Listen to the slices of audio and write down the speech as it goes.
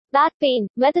Back pain,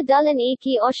 whether dull and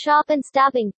achy or sharp and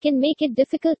stabbing, can make it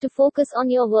difficult to focus on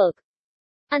your work.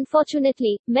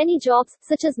 Unfortunately, many jobs,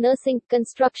 such as nursing,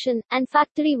 construction, and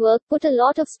factory work, put a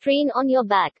lot of strain on your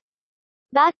back.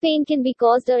 Back pain can be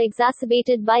caused or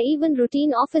exacerbated by even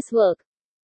routine office work.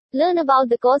 Learn about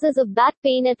the causes of back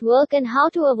pain at work and how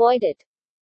to avoid it.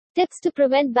 Tips to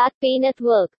prevent back pain at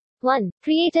work. 1.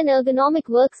 Create an ergonomic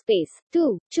workspace.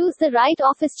 2. Choose the right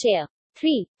office chair.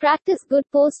 3. Practice good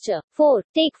posture. 4.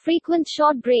 Take frequent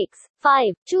short breaks.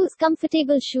 5. Choose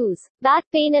comfortable shoes. Back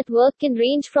pain at work can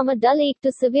range from a dull ache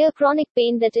to severe chronic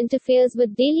pain that interferes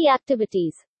with daily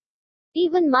activities.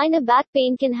 Even minor back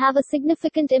pain can have a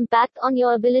significant impact on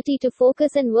your ability to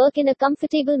focus and work in a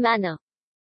comfortable manner.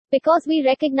 Because we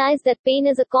recognize that pain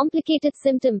is a complicated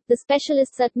symptom, the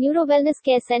specialists at Neuro Wellness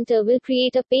Care Center will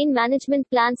create a pain management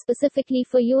plan specifically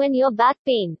for you and your back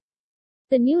pain.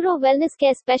 The Neuro Wellness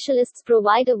Care specialists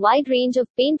provide a wide range of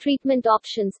pain treatment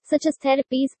options, such as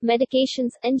therapies,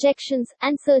 medications, injections,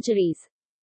 and surgeries.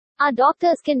 Our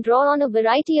doctors can draw on a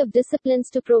variety of disciplines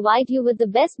to provide you with the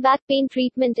best back pain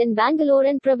treatment in Bangalore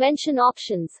and prevention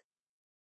options.